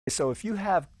So if you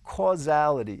have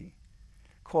causality,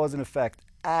 cause and effect,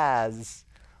 as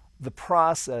the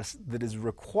process that is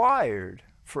required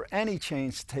for any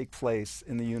change to take place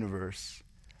in the universe,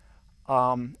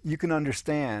 you can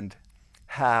understand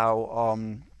how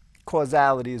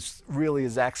causality is really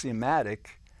as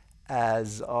axiomatic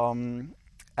as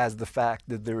the fact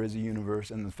that there is a universe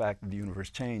and the fact that the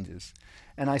universe changes.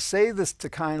 And I say this to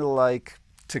kind of like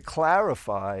to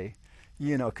clarify,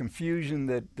 confusion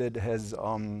that has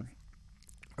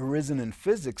arisen in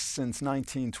physics since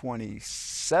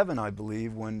 1927, I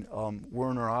believe, when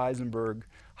Werner Heisenberg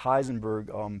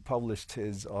published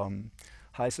his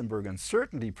Heisenberg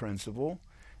Uncertainty Principle.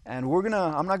 And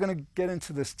I'm not gonna get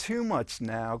into this too much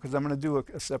now because I'm gonna do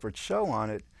a separate show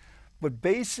on it. But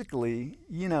basically,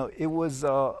 it was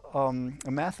a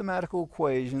mathematical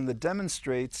equation that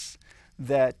demonstrates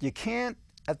that you can't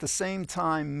at the same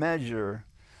time measure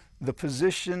the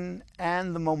position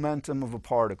and the momentum of a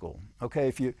particle. Okay,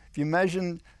 if you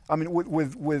measure, I mean,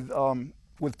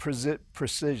 with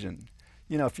precision,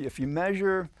 if you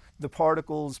measure the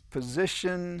particle's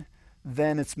position,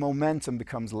 then its momentum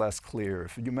becomes less clear.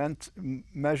 If you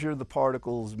measure the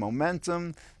particle's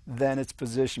momentum, then its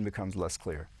position becomes less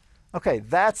clear. Okay,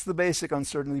 that's the basic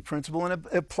uncertainty principle, and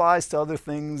it applies to other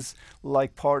things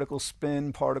like particle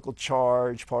spin, particle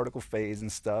charge, particle phase, and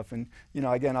stuff. And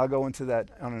again, I'll go into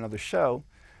that on another show.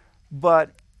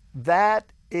 But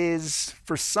that is,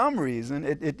 for some reason,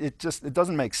 it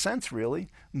doesn't make sense really,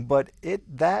 but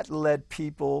that led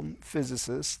people,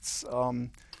 physicists,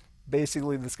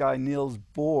 basically this guy Niels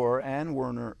Bohr and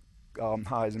Werner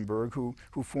Heisenberg,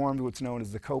 who formed what's known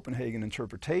as the Copenhagen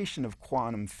interpretation of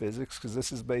quantum physics, because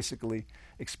this is basically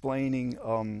explaining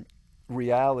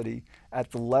reality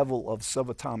at the level of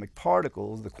subatomic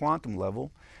particles, the quantum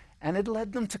level. And it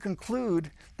led them to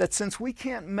conclude that since we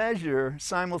can't measure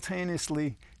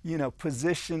simultaneously,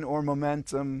 position or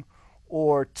momentum,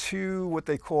 or two what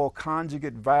they call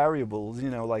conjugate variables,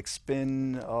 like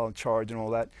spin, charge, and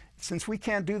all that, since we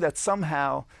can't do that,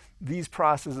 somehow these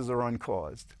processes are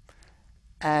uncaused.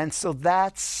 And so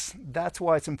that's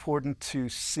why it's important to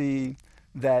see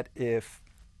that if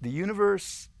the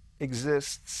universe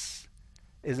exists,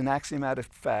 is an axiomatic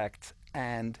fact,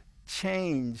 and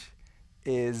change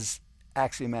is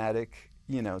axiomatic,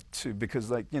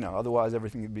 because otherwise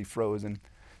everything would be frozen.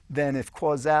 Then if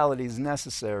causality is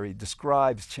necessary,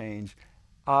 describes change,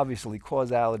 obviously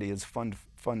causality is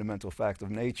fundamental fact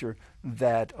of nature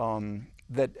that in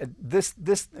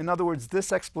other words,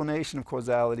 this explanation of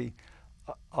causality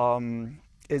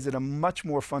is at a much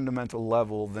more fundamental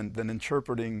level than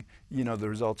interpreting, the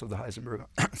results of the Heisenberg,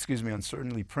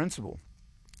 uncertainty principle.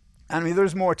 I mean,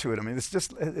 there's more to it. I mean,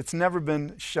 it's never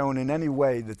been shown in any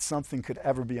way that something could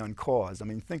ever be uncaused. I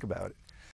mean, think about it.